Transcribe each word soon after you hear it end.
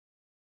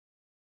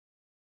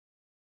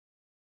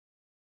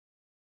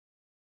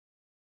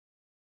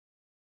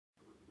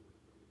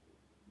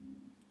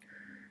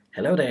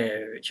Hello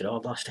there, Richard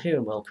Arblaster here,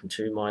 and welcome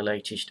to my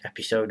latest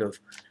episode of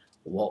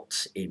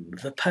What's in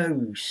the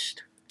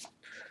Post.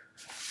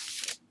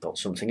 Got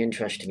something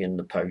interesting in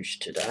the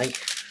post today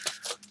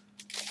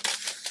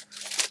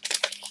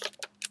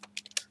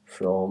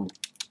from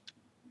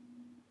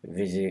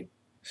Visit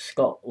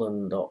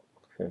Scotland,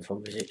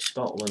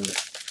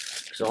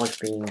 because I've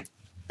been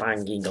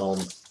banging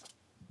on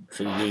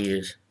for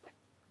years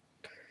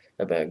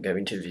about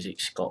going to Visit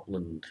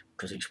Scotland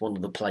because it's one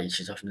of the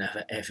places I've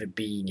never ever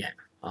been yet.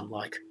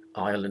 Unlike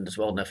Ireland as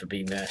well, never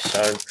been there.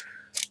 So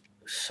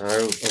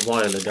a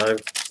while ago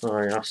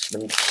I asked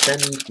them to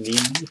send me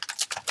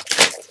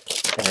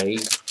a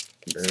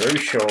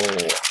brochure.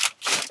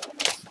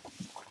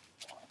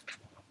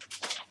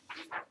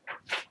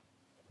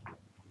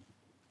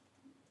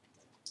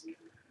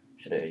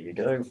 So there you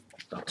go.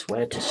 That's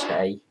where to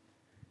stay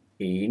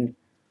in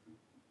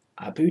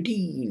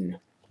Aberdeen.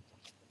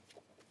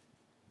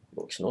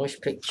 Looks nice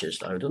pictures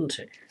though, doesn't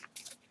it?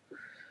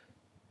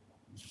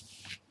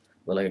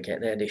 Will I get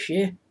there this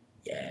year?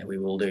 Yeah, we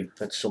will do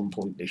at some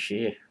point this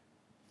year.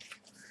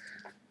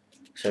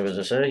 So as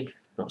I say,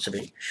 that's a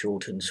bit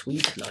short and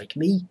sweet like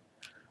me.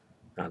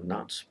 And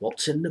that's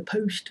what's in the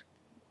post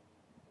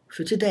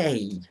for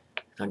today.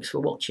 Thanks for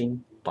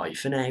watching. Bye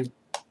for now.